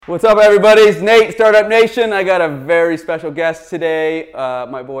What's up, everybody? It's Nate, Startup Nation. I got a very special guest today,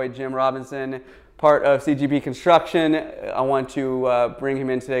 my boy Jim Robinson, part of CGP Construction. I want to bring him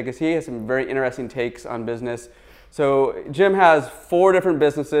in today because he has some very interesting takes on business. So Jim has 4 different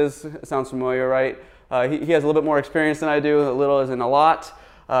businesses. Sounds familiar, right? He has a little bit more experience than I do. A little isn't a lot.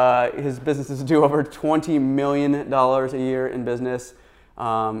 His businesses do over $20 million a year in business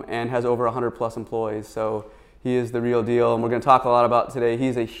and has over 100 plus employees. So he is the real deal, and we're going to talk a lot about today.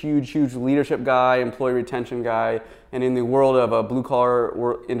 He's a huge leadership guy, employee retention guy, and in the world of a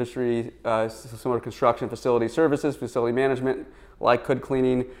blue-collar industry, similar to construction, facility services, facility management, like hood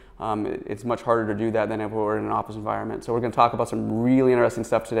cleaning, it's much harder to do that than if we're in an office environment. So we're going to talk about some really interesting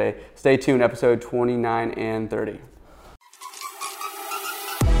stuff today. Stay tuned, episode 29 and 30.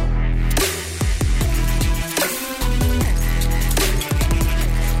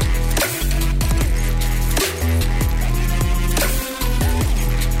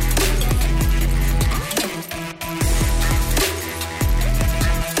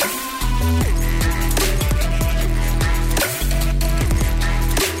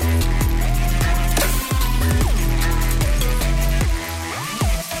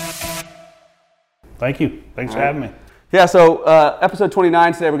 Thank you. Thanks for having me. Yeah, so episode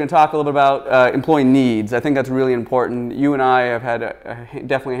 29 today, we're going to talk a little bit about employee needs. I think that's really important. You and I have had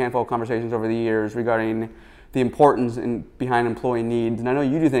definitely a handful of conversations over the years regarding the importance behind employee needs. And I know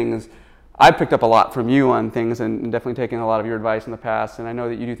you do things, I picked up a lot from you on things and definitely taken a lot of your advice in the past. And I know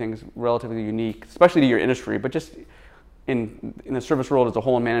that you do things relatively unique, especially to your industry, but just in the service world as a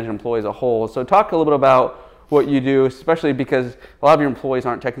whole and managing employees as a whole. So talk a little bit about what you do, especially because a lot of your employees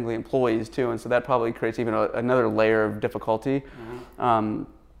aren't technically employees too, and so that probably creates even another layer of difficulty. And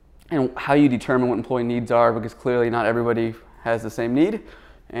how you determine what employee needs are, because clearly not everybody has the same need,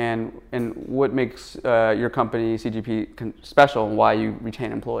 and what makes your company CGP special and why you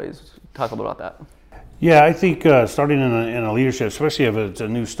retain employees. Talk a little about that. Yeah, I think starting in a leadership, especially if it's a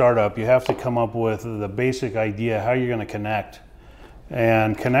new startup, you have to come up with the basic idea how you're going to connect.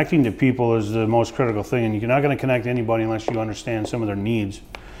 And connecting to people is the most critical thing, and you're not going to connect anybody unless you understand some of their needs.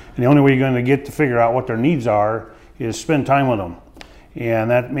 And the only way you're going to get to figure out what their needs are is spend time with them.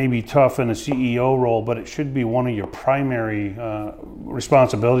 And that may be tough in a CEO role, but it should be one of your primary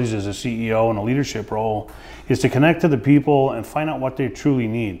responsibilities as a CEO in a leadership role, is to connect to the people and find out what they truly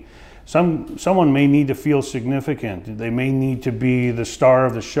need. Someone may need to feel significant. They may need to be the star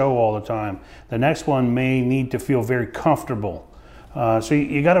of the show all the time. The next one may need to feel very comfortable. So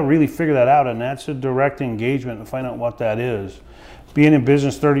you got to really figure that out, and that's a direct engagement to find out what that is. Being in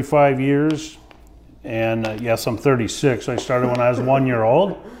business 35 years, and yes, I'm 36. I started when I was 1 year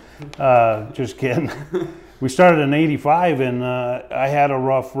old. Just kidding. We started in '85, and I had a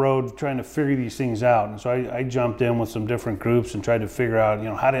rough road trying to figure these things out. And so I jumped in with some different groups and tried to figure out,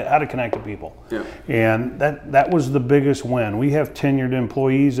 how to connect to people. Yeah. And that was the biggest win. We have tenured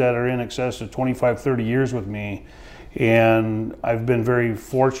employees that are in excess of 25, 30 years with me. And I've been very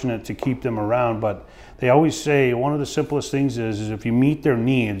fortunate to keep them around, but they always say one of the simplest things is if you meet their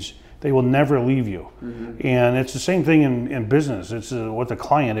needs, they will never leave you. Mm-hmm. And it's the same thing in business. It's with the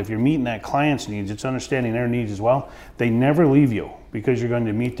client. If you're meeting that client's needs, it's understanding their needs as well. They never leave you because you're going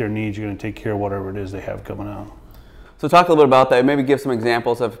to meet their needs. You're going to take care of whatever it is they have coming out. So talk a little bit about that. Maybe give some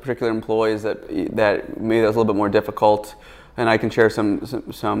examples of particular employees that maybe that's a little bit more difficult. And I can share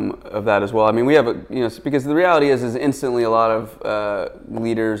some of that as well. I mean, we have because the reality is instantly a lot of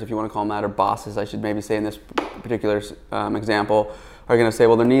leaders, if you want to call them that, or bosses, I should maybe say in this particular example, are going to say,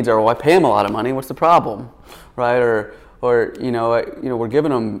 well, their needs are, well, I pay them a lot of money. What's the problem, right? Or we're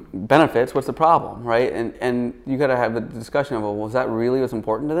giving them benefits. What's the problem, right? And you got to have the discussion of, well, is that really what's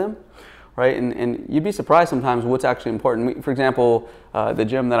important to them? Right, and you'd be surprised sometimes what's actually important. For example, the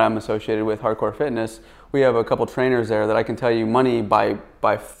gym that I'm associated with, Hardcore Fitness, we have a couple trainers there that I can tell you money by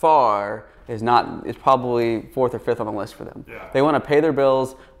far is probably 4th or 5th on the list for them. Yeah. They want to pay their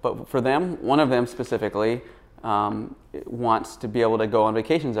bills, but for them, one of them specifically wants to be able to go on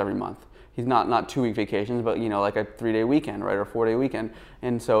vacations every month. He's not 2-week vacations, but like a 3-day weekend, right, or 4-day weekend.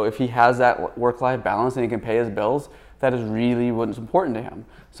 And so if he has that work-life balance and he can pay his bills, that is really what's important to him.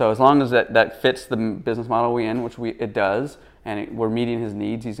 So as long as that fits the business model it does, and we're meeting his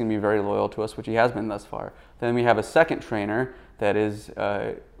needs, he's going to be very loyal to us, which he has been thus far. Then we have a second trainer that is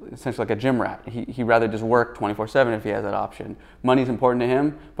essentially like a gym rat. He'd rather just work 24/7 if he has that option. Money's important to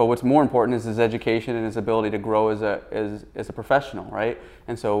him, but what's more important is his education and his ability to grow as a professional, right?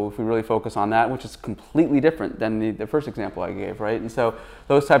 And so if we really focus on that, which is completely different than the first example I gave, right? And so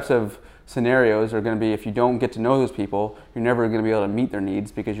those types of scenarios are going to be, if you don't get to know those people, you're never going to be able to meet their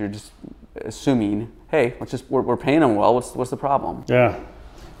needs because you're just assuming, hey, we're paying them well. What's the problem? Yeah.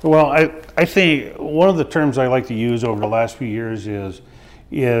 Well, I think one of the terms I like to use over the last few years is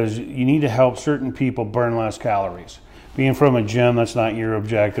you need to help certain people burn less calories. Being from a gym, that's not your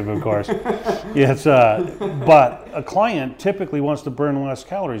objective, of course. It's but a client typically wants to burn less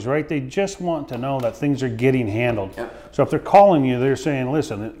calories, right? They just want to know that things are getting handled. Yep. So if they're calling you, they're saying,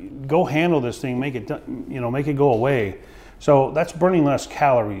 "Listen, go handle this thing, make it go away." So that's burning less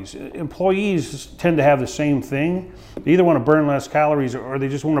calories. Employees tend to have the same thing. They either want to burn less calories or they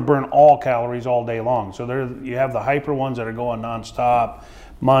just want to burn all calories all day long. So you have the hyper ones that are going nonstop.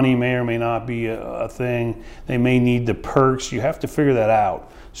 Money may or may not be a thing. They may need the perks. You have to figure that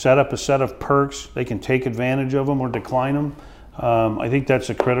out. Set up a set of perks. They can take advantage of them or decline them. I think that's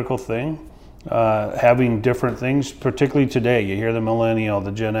a critical thing. Having different things, particularly today. You hear the millennial,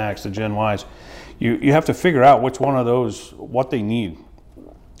 the Gen X, the Gen Ys. You have to figure out which one of those, what they need.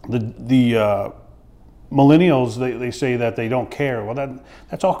 The millennials, they say that they don't care. Well,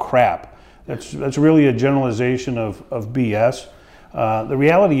 that's all crap. That's really a generalization of BS. The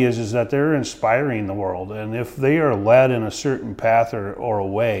reality is that they're inspiring the world, and if they are led in a certain path or a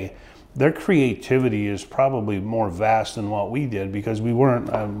way, their creativity is probably more vast than what we did because we weren't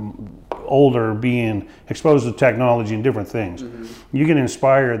older, being exposed to technology and different things. Mm-hmm. You can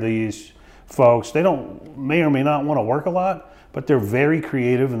inspire these folks. They may or may not want to work a lot, but they're very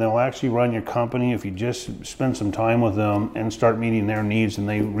creative, and they'll actually run your company if you just spend some time with them and start meeting their needs, and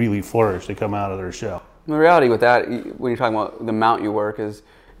they really flourish. They come out of their shell. The reality with that, when you're talking about the amount you work is,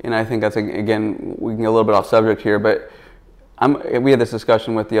 and I think that's, again, we can get a little bit off subject here, but we had this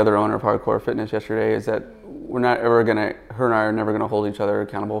discussion with the other owner of Hardcore Fitness yesterday, is that her and I are never going to hold each other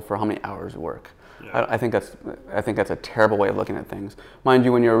accountable for how many hours we work. Yeah. I think that's a terrible way of looking at things. Mind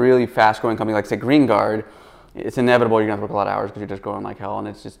you, when you're a really fast-growing company like, say, Green Guard, it's inevitable you're going to have to work a lot of hours because you're just growing like hell, and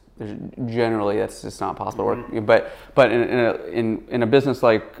it's just generally that's just not possible to work. Mm-hmm. But in a business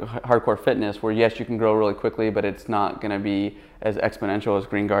like Hardcore Fitness, where yes, you can grow really quickly, but it's not going to be as exponential as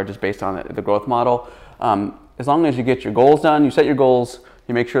Green Guard just based on the growth model. As long as you get your goals done, you set your goals,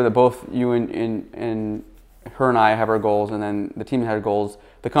 you make sure that both you and her and I have our goals, and then the team has goals.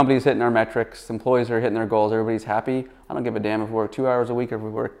 The company's hitting our metrics, employees are hitting their goals, everybody's happy. I don't give a damn if we work 2 hours a week or if we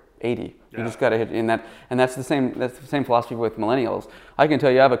work 80. Yeah. You just got to hit in that, and that's the same philosophy with millennials. I can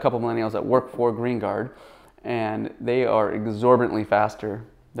tell you, I have a couple millennials that work for Green Guard, and they are exorbitantly faster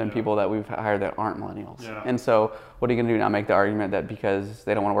than people that we've hired that aren't millennials. Yeah. And so, what are you going to do now? Make the argument that because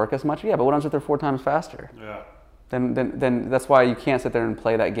they don't want to work as much? Yeah, but what happens if they're 4 times faster? Yeah. Then that's why you can't sit there and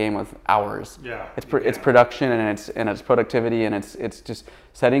play that game with hours. Yeah. It's production and it's productivity, and it's just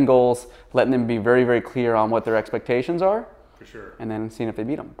setting goals, letting them be very, very clear on what their expectations are. For sure. And then seeing if they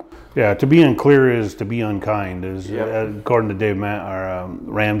beat them. Yeah, to be unclear is to be unkind, according to Dave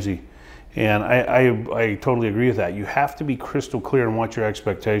Ramsey. And I totally agree with that. You have to be crystal clear on what your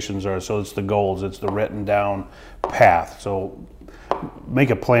expectations are. So it's the goals, it's the written down path. So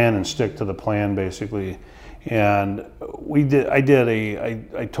make a plan and stick to the plan, basically. And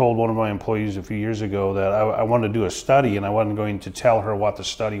I told one of my employees a few years ago that I wanted to do a study, and I wasn't going to tell her what the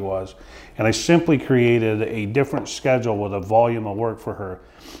study was. And I simply created a different schedule with a volume of work for her.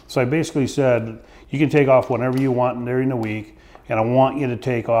 So I basically said, you can take off whenever you want during the week, and I want you to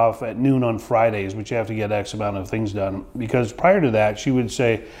take off at noon on Fridays, but you have to get X amount of things done. Because prior to that, she would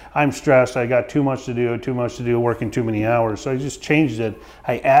say, I'm stressed, I got too much to do, working too many hours. So I just changed it.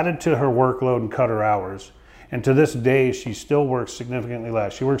 I added to her workload and cut her hours. And to this day, she still works significantly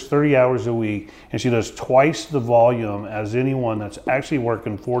less. She works 30 hours a week, and she does twice the volume as anyone that's actually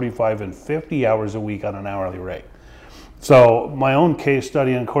working 45 and 50 hours a week on an hourly rate. So my own case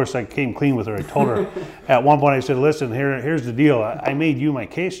study, and of course I came clean with her. I told her at one point, I said, listen, here's the deal. I made you my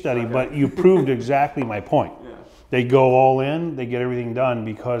case study, but you proved exactly my point. Yeah. They go all in, they get everything done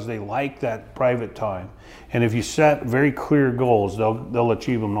because they like that private time. And if you set very clear goals, they'll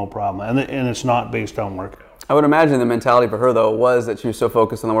achieve them no problem. And it's not based on work. I would imagine the mentality for her, though, was that she was so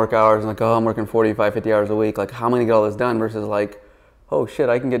focused on the work hours and like, oh, I'm working 45, 50 hours a week. Like, how am I going to get all this done? Versus like, oh, shit,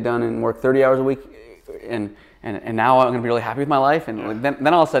 I can get done and work 30 hours a week and now I'm going to be really happy with my life. And like,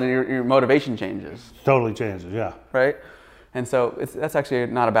 then all of a sudden your motivation changes. Totally changes, yeah. Right? And so that's actually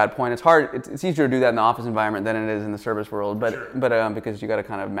not a bad point. It's hard. It's easier to do that in the office environment than it is in the service world, but sure. Because you got to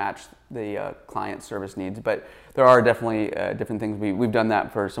kind of match the client service needs. But there are definitely different things. We've done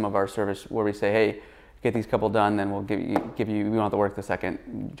that for some of our service where we say, hey, get these couple done, then we'll give you. We don't have to work the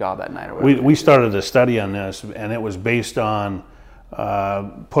second job that night or whatever. We started a study on this, and it was based on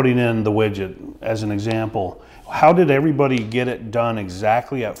putting in the widget as an example. How did everybody get it done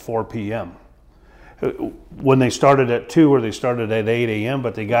exactly at 4 p.m.? when they started at 2 or they started at 8 a.m.,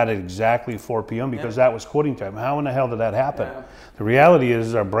 but they got it exactly 4 p.m. because that was quitting time. How in the hell did that happen? Yeah. The reality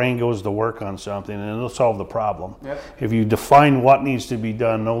is our brain goes to work on something and it'll solve the problem. Yep. If you define what needs to be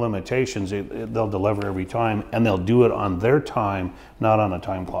done, no limitations, they'll deliver every time, and they'll do it on their time, not on a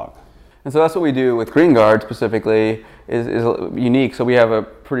time clock. And so that's what we do with Green Guard specifically is unique. So we have a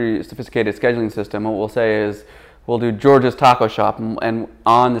pretty sophisticated scheduling system. What we'll say is, we'll do George's Taco Shop, and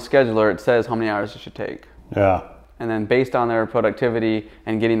on the scheduler it says how many hours it should take. Yeah. And then based on their productivity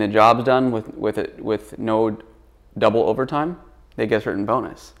and getting the jobs done with no double overtime, they get a certain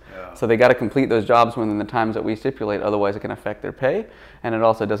bonus. Yeah. So they got to complete those jobs within the times that we stipulate, otherwise it can affect their pay, and it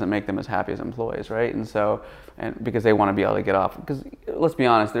also doesn't make them as happy as employees, right? And so, because they want to be able to get off. Because let's be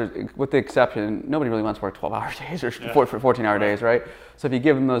honest, with the exception, nobody really wants to work 12-hour days or 14-hour days, right? So if you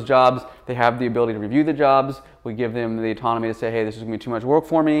give them those jobs, they have the ability to review the jobs. We give them the autonomy to say, hey, this is going to be too much work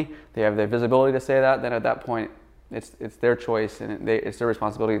for me. They have the visibility to say that. Then at that point, it's their choice, and it's their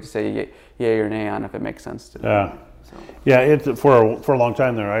responsibility to say yay or nay on if it makes sense to them. Yeah. So. Yeah, for a long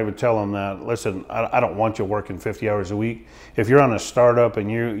time there, I would tell them that, listen, I don't want you working 50 hours a week. If you're on a startup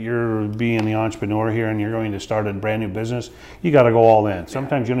and you're being the entrepreneur here and you're going to start a brand new business, you got to go all in.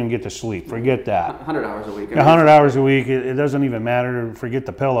 Sometimes you don't even get to sleep. Forget that. 100 hours a week. 100 hours a week, it doesn't even matter. Forget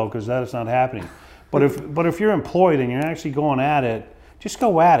the pillow, because that is not happening. But if you're employed and you're actually going at it, just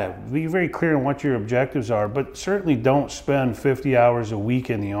go at it. Be very clear on what your objectives are, but certainly don't spend 50 hours a week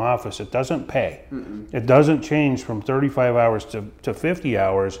in the office. It doesn't pay. Mm-mm. It doesn't change from 35 hours to 50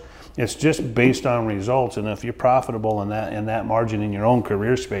 hours. It's just based on results, and if you're profitable in that margin in your own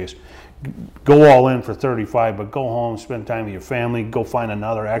career space, go all in for 35, but go home, spend time with your family, go find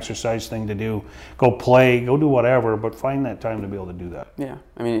another exercise thing to do, go play, go do whatever, but find that time to be able to do that. Yeah,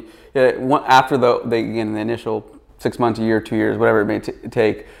 I mean, after the initial 6 months, a year, 2 years, whatever it may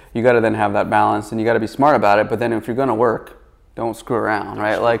take, you got to then have that balance, and you got to be smart about it. But then if you're going to work, don't screw around,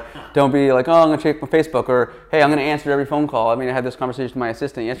 right? Like, don't be like, oh, I'm going to check my Facebook, or hey, I'm going to answer every phone call. I mean, I had this conversation with my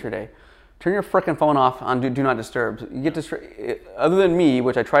assistant yesterday. Turn your frickin' phone off on do not disturb. You get other than me,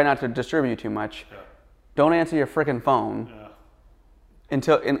 which I try not to disturb you too much. Yeah. Don't answer your frickin' phone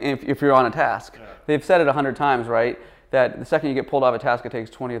until if you're on a task. Yeah. They've said it 100 times, right? That the second you get pulled off a task, it takes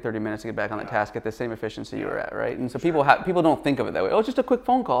 20 or 30 minutes to get back on the task at the same efficiency you were at, right? And so people don't think of it that way. Oh, it's just a quick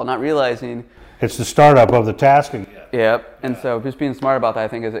phone call, not realizing it's the startup of the task again. Yep. And so just being smart about that, I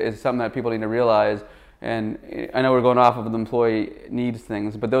think, is something that people need to realize. And I know we're going off of the employee needs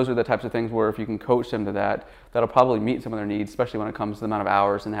things, but those are the types of things where if you can coach them to that, that'll probably meet some of their needs, especially when it comes to the amount of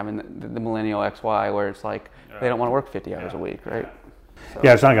hours and having the millennial XY, where it's like they don't want to work 50 hours a week, right? So.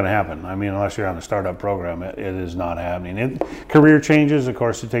 Yeah, it's not going to happen. I mean, unless you're on a startup program, it is not happening. Career changes, of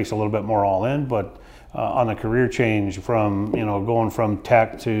course, it takes a little bit more all in, but on a career change from, going from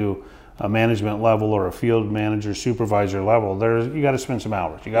tech to a management level or a field manager, supervisor level, you got to spend some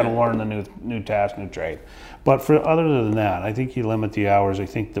hours. You got to learn the new task, new trade. But other than that, I think you limit the hours. I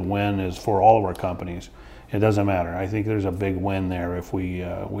think the win is for all of our companies. It doesn't matter. I think there's a big win there if we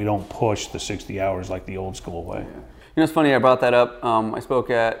don't push the 60 hours like the old school way. Yeah. It's funny, I brought that up. I spoke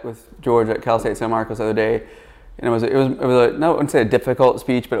with George at Cal State San Marcos the other day, and it was I wouldn't say a difficult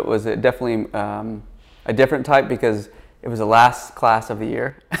speech, but it was definitely a different type because it was the last class of the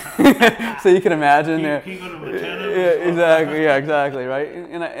year. So you can imagine. Exactly, right.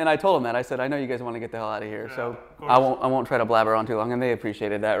 And I told him that. I said, I know you guys want to get the hell out of here, so I won't try to blabber on too long, and they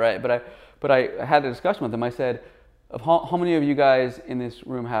appreciated that, right? But I had a discussion with them. I said, how many of you guys in this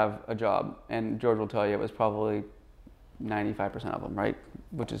room have a job? And George will tell you it was probably 95% of them, right?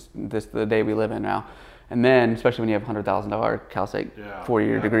 Which is the day we live in now. And then, especially when you have $100,000 Cal State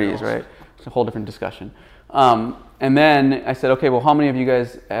 4-year degrees, right? It's a whole different discussion. And then I said, okay, well, how many of you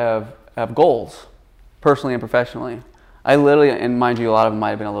guys have goals, personally and professionally? I literally, and mind you, a lot of them might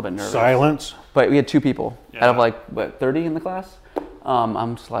have been a little bit nervous. Silence. But we had 2 people out of 30 in the class.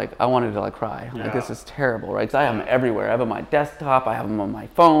 I'm just like, I wanted to cry. I'm like, this is terrible, right? Because I have them everywhere. I have them on my desktop. I have them on my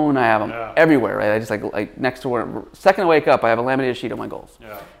phone. I have them everywhere, right? I just like next to where, second I wake up, I have a laminated sheet of my goals.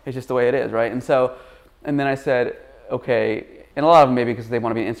 Yeah. It's just the way it is, right? And then I said, okay, and a lot of them maybe because they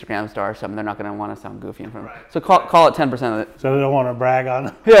want to be an Instagram star or something, they're not going to want to sound goofy in front of them. So call it 10% of it. So they don't want to brag on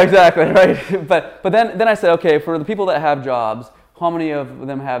it. Yeah, exactly, right? But then I said, okay, for the people that have jobs, how many of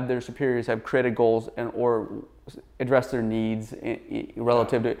them have their superiors have created goals or address their needs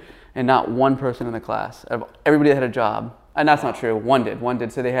relative to, and not one person in the class. Everybody that had a job, and that's not true. One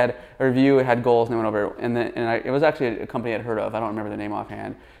did. So they had a review, had goals, and they went over. It was actually a company I'd heard of. I don't remember the name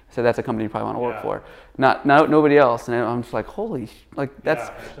offhand. So that's a company you probably want to work for. Not nobody else. And I'm just like, holy, that's.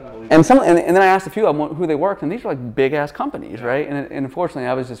 And then I asked a few of them who they worked, and these were big ass companies, right? And unfortunately,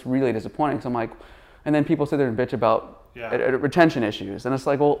 I was just really disappointed because I'm like, and then people sit there and bitch about retention issues, and it's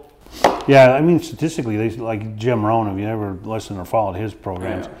like, well, yeah, I mean, statistically, they like Jim Rohn. Have you ever listened or followed his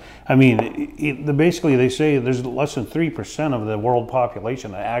programs? Yeah. I mean, basically they say there's less than 3% of the world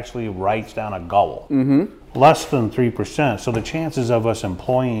population that actually writes down a goal. Less than 3%. So the chances of us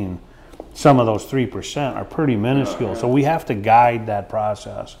employing some of those 3% are pretty minuscule. So we have to guide that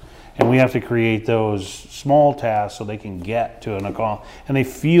process, and we have to create those small tasks so they can get to and they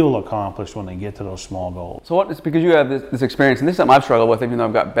feel accomplished when they get to those small goals. So it's because you have this experience, and this is something I've struggled with, even though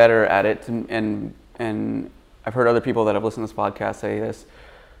I've got better at it, and I've heard other people that have listened to this podcast say this.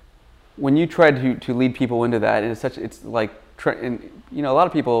 When you try to lead people into that, it's like, and, you know, a lot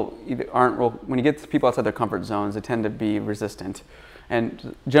of people either aren't real, when you get people outside their comfort zones, they tend to be resistant.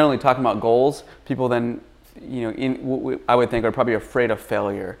 And generally talking about goals, people then, you know, I would think are probably afraid of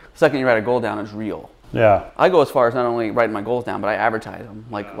failure. The second you write a goal down, it's real. Yeah. I go as far as not only writing my goals down, but I advertise them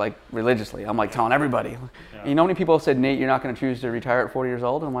like religiously. I'm like telling everybody. Yeah. You know how many people have said, Nate, you're not going to choose to retire at 40 years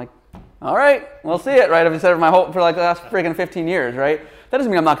old? And I'm like, all right, we'll see it, right? I've said it for like the last friggin' 15 years, right? That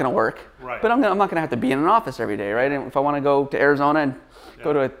doesn't mean I'm not going to work, right? But I'm not going to have to be in an office every day, right? And if I want to go to Arizona and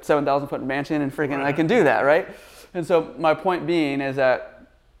go to a 7,000-foot mansion and friggin', I can do that, right? And so my point being is that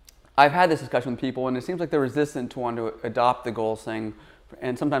I've had this discussion with people, and it seems like they're resistant to want to adopt the goals thing,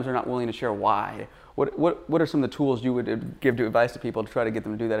 and sometimes they're not willing to share why. What are some of the tools you would give to advice to people to try to get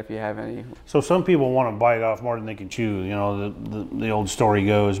them to do that, if you have any? So some people want to bite off more than they can chew. You know, the old story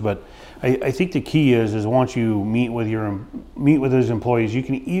goes. But I think the key is once you meet with those employees, you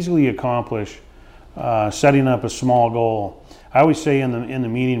can easily accomplish setting up a small goal. I always say in the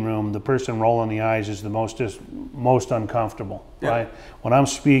meeting room, the person rolling the eyes is the most uncomfortable, right? When I'm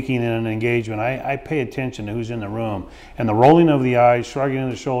speaking in an engagement, I pay attention to who's in the room, and the rolling of the eyes, shrugging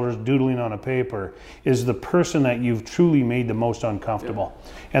of the shoulders, doodling on a paper is the person that you've truly made the most uncomfortable.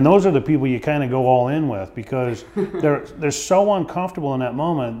 And those are the people you kind of go all in with, because they're so uncomfortable in that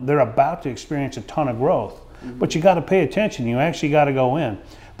moment. They're about to experience a ton of growth, but you got to pay attention. You actually got to go in.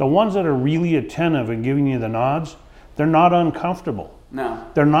 The ones that are really attentive and giving you the nods, they're not uncomfortable. No.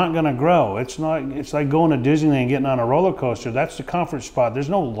 They're not going to grow. It's like going to Disneyland and getting on a roller coaster. That's the comfort spot. There's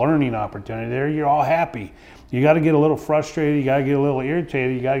no learning opportunity there. You're all happy. You got to get a little frustrated. You got to get a little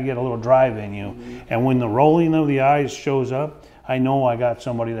irritated. You got to get a little drive in you. And when the rolling of the eyes shows up, I know I got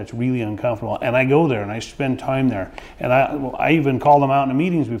somebody that's really uncomfortable. And I go there and I spend time there. And I even called them out in the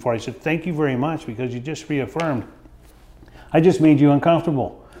meetings before. I said, thank you very much, because you just reaffirmed. I just made you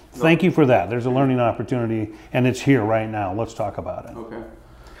uncomfortable. Thank you for that. There's a learning opportunity, and it's here right now. Let's talk about it. Okay.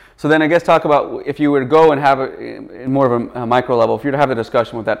 So then I guess talk about, if you were to go and have in more of a micro level, if you were to have a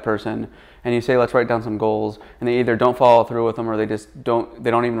discussion with that person and you say, let's write down some goals, and they either don't follow through with them, or they don't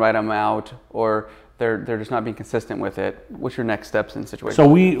even write them out, or they're just not being consistent with it, what's your next steps in situations? So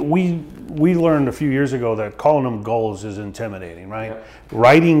we learned a few years ago that calling them goals is intimidating, right? Yep.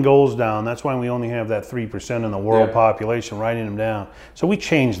 Writing goals down, that's why we only have that 3% in the world population writing them down. So we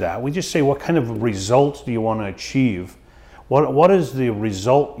changed that. We just say, what kind of results do you want to achieve? What is the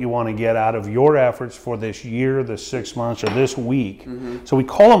result you want to get out of your efforts for this year, this 6 months, or this week? So we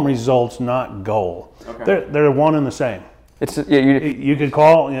call them results, not goal. Okay. They're one and the same. It's you could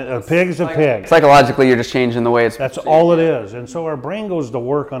call a pig is a pig. Psychologically, you're just changing the way it's. That's all it is, and so our brain goes to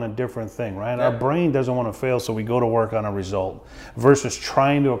work on a different thing, right? Yeah. Our brain doesn't want to fail, so we go to work on a result versus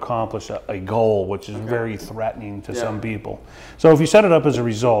trying to accomplish a goal, which is very threatening to some people. So if you set it up as a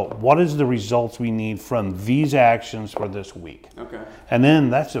result, what is the results we need from these actions for this week? Okay. And then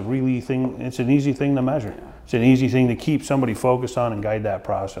that's a really thing. It's an easy thing to measure. Yeah. It's an easy thing to keep somebody focused on and guide that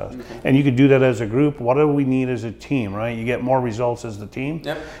process. Okay. And you could do that as a group. What do we need as a team, right? You get more results as the team.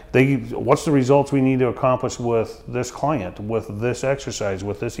 Yep. What's the results we need to accomplish with this client, with this exercise,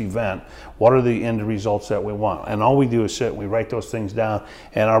 with this event? What are the end results that we want? And all we do is sit, we write those things down,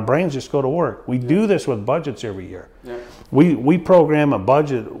 and our brains just go to work. We do this with budgets every year. Yep. We program a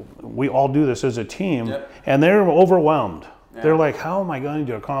budget. We all do this as a team, and they're overwhelmed. Yeah. They're like, how am I going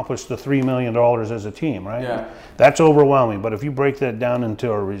to accomplish the $3 million as a team, right? Yeah. That's overwhelming. But if you break that down into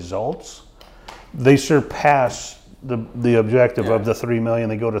our results, they surpass the objective of the 3 million.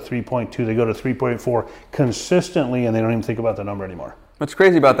 They go to 3.2, they go to 3.4 consistently, and they don't even think about the number anymore. What's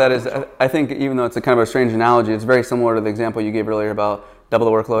crazy about that is I think, even though it's a kind of a strange analogy, it's very similar to the example you gave earlier about double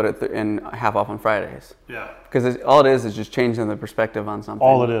the workload and half off on Fridays. Yeah. Because all it is just changing the perspective on something.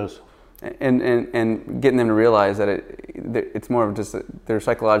 All it is. And getting them to realize that it's more of just they're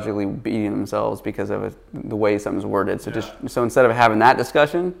psychologically beating themselves because of the way something's worded. So so instead of having that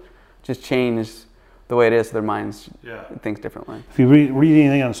discussion, just change the way it is so their minds think differently. If you read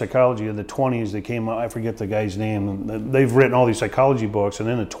anything on psychology, in the 20s they came up, I forget the guy's name, they've written all these psychology books, and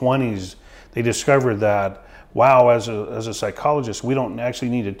in the 20s they discovered that, wow, as a psychologist, we don't actually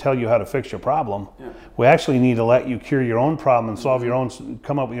need to tell you how to fix your problem. Yeah. We actually need to let you cure your own problem and solve your own,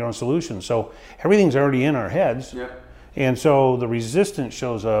 come up with your own solutions. So everything's already in our heads. Yeah. And so the resistance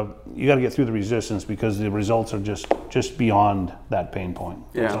shows up. You got to get through the resistance because the results are just beyond that pain point.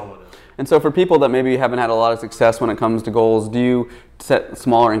 Yeah. That's all it is. And so for people that maybe haven't had a lot of success when it comes to goals, do you set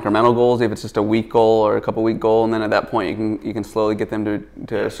smaller incremental goals, if it's just a week goal or a couple week goal, and then at that point you can slowly get them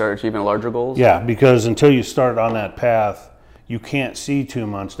to start achieving larger goals? Yeah, because until you start on that path, you can't see 2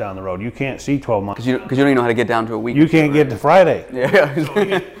 months down the road. You can't see 12 months. Because you don't even know how to get down to a week. You can't get to Friday. Yeah.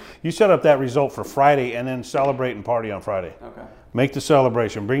 So you set up that result for Friday and then celebrate and party on Friday. Okay. Make the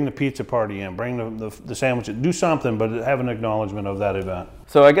celebration, bring the pizza party in, bring the sandwiches, do something, but have an acknowledgement of that event.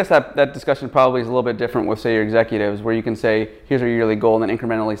 So I guess that discussion probably is a little bit different with, say, your executives, where you can say, here's our yearly goal, and then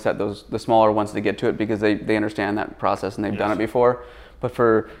incrementally set the smaller ones to get to it because they understand that process and they've done it before. But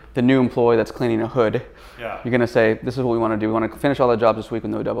for the new employee that's cleaning a hood, you're going to say, this is what we want to do. We want to finish all the jobs this week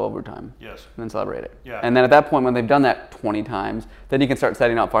with no double overtime. Yes. And then celebrate it. Yeah. And then at that point, when they've done that 20 times, then you can start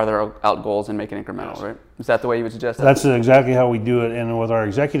setting out farther out goals and make it incremental, right? Is that the way you would suggest that? That's exactly how we do it. And with our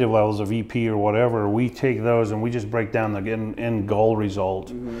executive levels of VP or whatever, we take those and we just break down the end goal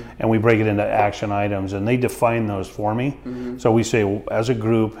result, and we break it into action items, and they define those for me. So we say, as a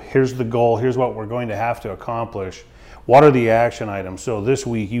group, here's the goal, here's what we're going to have to accomplish. What are the action items? So this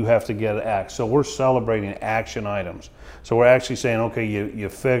week you have to get X. So we're celebrating action items. So we're actually saying, okay,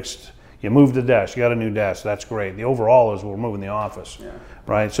 you moved the desk, you got a new desk, that's great. The overall is we're moving the office,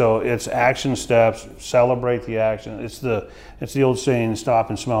 right? So it's action steps, celebrate the action. It's the old saying,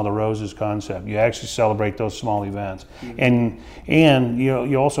 stop and smell the roses concept. You actually celebrate those small events. And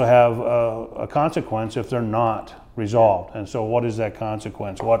you also have a consequence if they're not resolved. And so what is that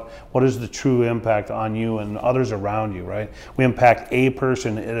consequence? What is the true impact on you and others around you, right? We impact a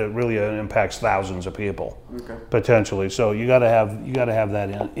person, it really impacts thousands of people, potentially. So you got to have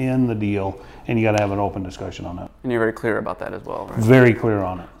that in the deal, and you got to have an open discussion on that. And you're very clear about that as well, right? Very clear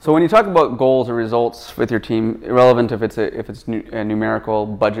on it. So when you talk about goals or results with your team, irrelevant if it's a numerical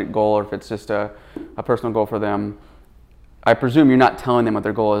budget goal or if it's just a personal goal for them, I presume you're not telling them what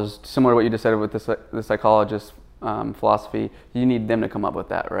their goal is. Similar to what you just said with the psychologist philosophy, you need them to come up with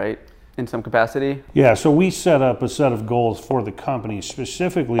that, right? In some capacity? Yeah, so we set up a set of goals for the company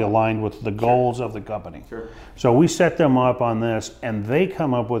specifically aligned with the goals of the company. Sure. So we set them up on this, and they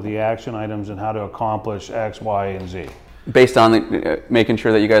come up with the action items and how to accomplish X, Y, and Z. Based on making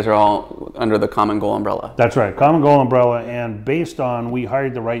sure that you guys are all under the common goal umbrella. That's right, common goal umbrella, and based on we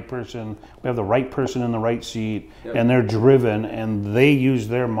hired the right person, we have the right person in the right seat, and they're driven, and they use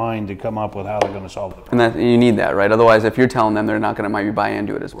their mind to come up with how they're going to solve the problem. And you need that, right? Otherwise, if you're telling them, they're not going to maybe buy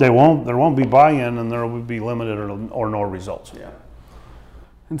into it as well. There won't be buy-in, and there will be limited or no results. Yeah.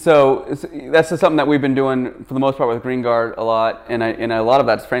 And so that's just something that we've been doing for the most part with GreenGuard a lot, and a lot of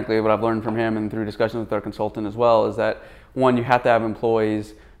that's frankly what I've learned from him and through discussions with our consultant as well, is that one, you have to have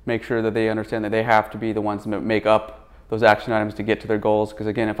employees make sure that they understand that they have to be the ones that make up those action items to get to their goals. Because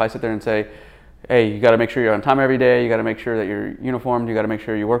again, if I sit there and say, hey, you got to make sure you're on time every day, you got to make sure that you're uniformed, you got to make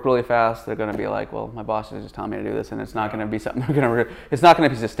sure you work really fast, they're going to be like, well, my boss is just telling me to do this, and it's not going to be something it's not going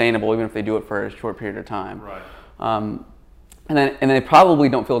to be sustainable even if they do it for a short period of time. Right. And they probably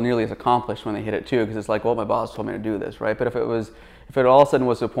don't feel nearly as accomplished when they hit it too, because it's like, well, my boss told me to do this, right? But if it all of a sudden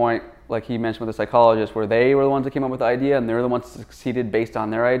was to a point, like he mentioned with the psychologist, where they were the ones that came up with the idea and they're the ones that succeeded based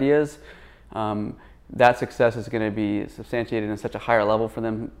on their ideas, that success is going to be substantiated in such a higher level for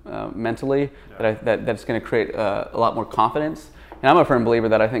them mentally that it's going to create a lot more confidence. And I'm a firm believer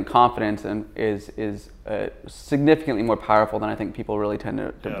that I think confidence is significantly more powerful than I think people really tend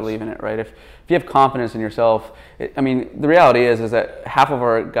to believe in it, right? If you have confidence in yourself, the reality is that half of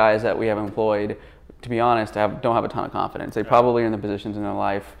our guys that we have employed, to be honest, don't have a ton of confidence. They probably are in the positions in their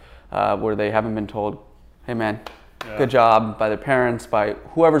life where they haven't been told, hey man, good job, by their parents, by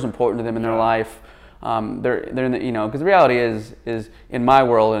whoever's important to them in their life. They're in the, because the reality is in my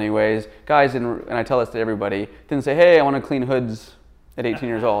world anyways, guys, and I tell this to everybody, didn't say, hey, I want to clean hoods at 18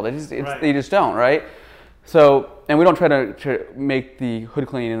 years old. They just don't, right? So, and we don't try to make the hood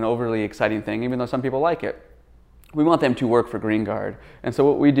cleaning an overly exciting thing, even though some people like it. We want them to work for GreenGuard. And so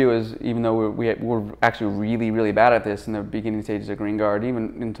what we do is, even though we're actually really, really bad at this in the beginning stages of GreenGuard,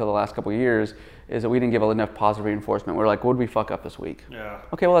 even until the last couple of years, is that we didn't give enough positive reinforcement. We're like, what did we fuck up this week? Yeah.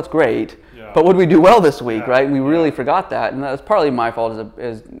 Okay, well, that's great. Yeah. But what did we do well this week, right? And we really forgot that. And that's partly my fault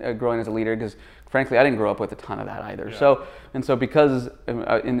as growing as a leader, because frankly, I didn't grow up with a ton of that either. Yeah. So because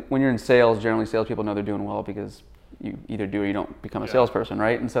when you're in sales, generally salespeople know they're doing well because you either do or you don't become a salesperson,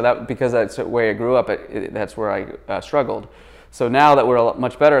 right? And so because that's the way I grew up, that's where I struggled. So now that we're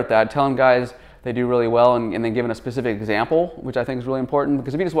much better at that, telling guys they do really well and then giving a specific example, which I think is really important.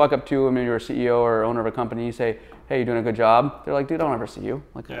 Because if you just walk up to them and you're a CEO or owner of a company, you say, hey, you're doing a good job. They're like, dude, I don't ever see you.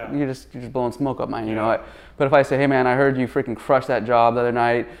 Like, you're just blowing smoke up mine, you know. But if I say, hey man, I heard you freaking crushed that job the other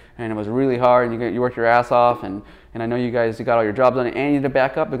night and it was really hard and you worked your ass off and I know you guys got all your jobs done and you did to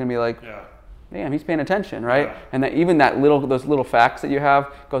back up, they're gonna be like, damn, he's paying attention, right? Yeah. And that even those little facts that you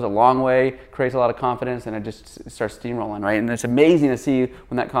have goes a long way, creates a lot of confidence, and it just starts steamrolling, right? And it's amazing to see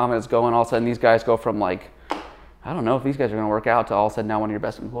when that confidence going, all of a sudden these guys go from like, I don't know if these guys are going to work out to all of a sudden now one of your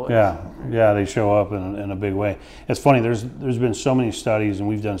best employees. Yeah, they show up in a big way. It's funny, there's been so many studies, and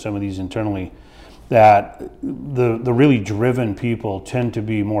we've done some of these internally, that the really driven people tend to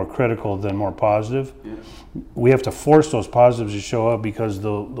be more critical than more positive. Yeah. We have to force those positives to show up because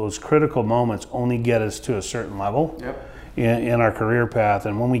those critical moments only get us to a certain level in our career path.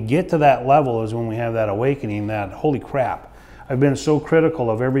 And when we get to that level is when we have that awakening that, holy crap, I've been so critical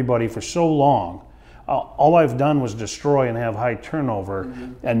of everybody for so long. All I've done was destroy and have high turnover.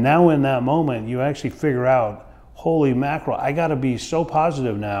 And now in that moment, you actually figure out, holy mackerel, I got to be so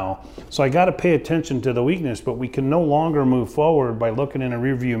positive now. So I got to pay attention to the weakness, but we can no longer move forward by looking in a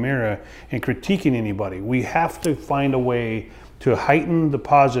rearview mirror and critiquing anybody. We have to find a way to heighten the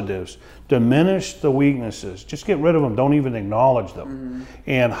positives, diminish the weaknesses, just get rid of them, don't even acknowledge them,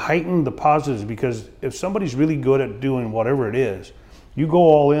 and heighten the positives, because if somebody's really good at doing whatever it is, you go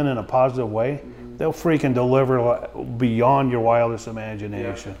all in a positive way, they'll freaking deliver beyond your wildest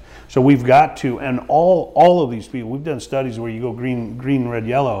imagination. So we've got to, and all of these people, we've done studies where you go green, red,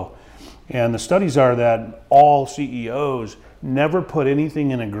 yellow, and the studies are that all CEOs never put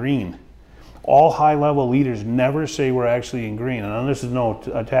anything in a green. All high-level leaders never say we're actually in green, and this is no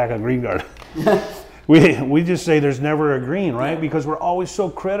attack on Green Guard. We just say there's never a green, right? Because we're always so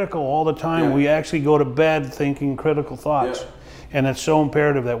critical all the time. We actually go to bed thinking critical thoughts. And it's so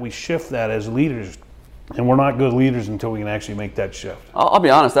imperative that we shift that as leaders, and we're not good leaders until we can actually make that shift. I'll be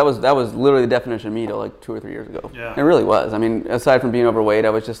honest, that was literally the definition of me till like 2 or 3 years ago. It really was. I mean, aside from being overweight, I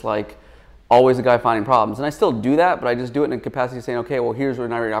was just like always a guy finding problems, and I still do that, but I just do it in a capacity of saying, okay, well, here's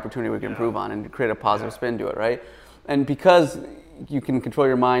another opportunity we can improve on and create a positive spin to it, right? And because you can control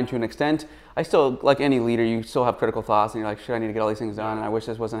your mind to an extent, I still, like any leader, you still have critical thoughts, and you're like, shit, I need to get all these things done, and I wish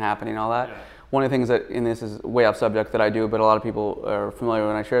this wasn't happening, and all that. One of the things that, and this is way off subject, that I do, but a lot of people are familiar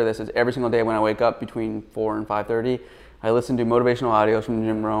when I share this, is every single day when I wake up between 4 and 5:30, I listen to motivational audios from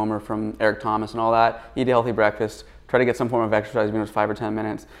Jim Rohn or from Eric Thomas and all that, eat a healthy breakfast, try to get some form of exercise, even if it's 5 or 10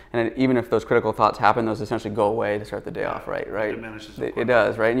 minutes, and even if those critical thoughts happen, those essentially go away to start the day off, right? It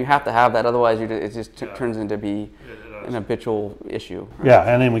does, right? And you have to have that, otherwise it just turns into be an habitual issue. Right? Yeah,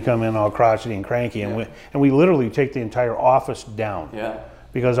 and then we come in all crotchety and cranky, and we literally take the entire office down.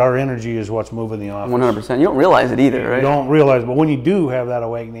 Because our energy is what's moving the office. 100%. You don't realize it either, right? You don't realize, but when you do have that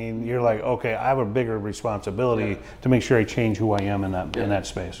awakening, you're like, okay, I have a bigger responsibility to make sure I change who I am in that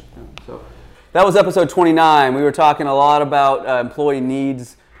space. So that was episode 29. We were talking a lot about employee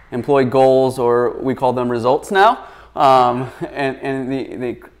needs, employee goals, or we call them results now, and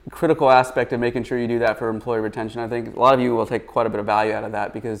the critical aspect of making sure you do that for employee retention. I think a lot of you will take quite a bit of value out of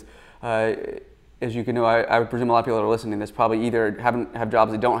that because as you can know, I would presume a lot of people that are listening to this probably either have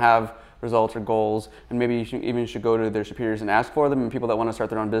jobs that don't have results or goals, and maybe you should go to their superiors and ask for them, and people that want to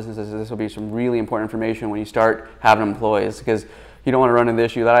start their own businesses, this will be some really important information when you start having employees, because you don't want to run into the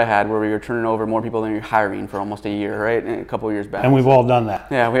issue that I had where you're turning over more people than you're hiring for almost a year, right? A couple of years back. And we've all done that.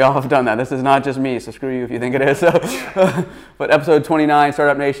 Yeah, we all have done that. This is not just me, so screw you if you think it is. So, but episode 29,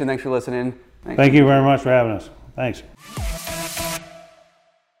 Startup Nation, thanks for listening. Thank you very much for having us. Thanks.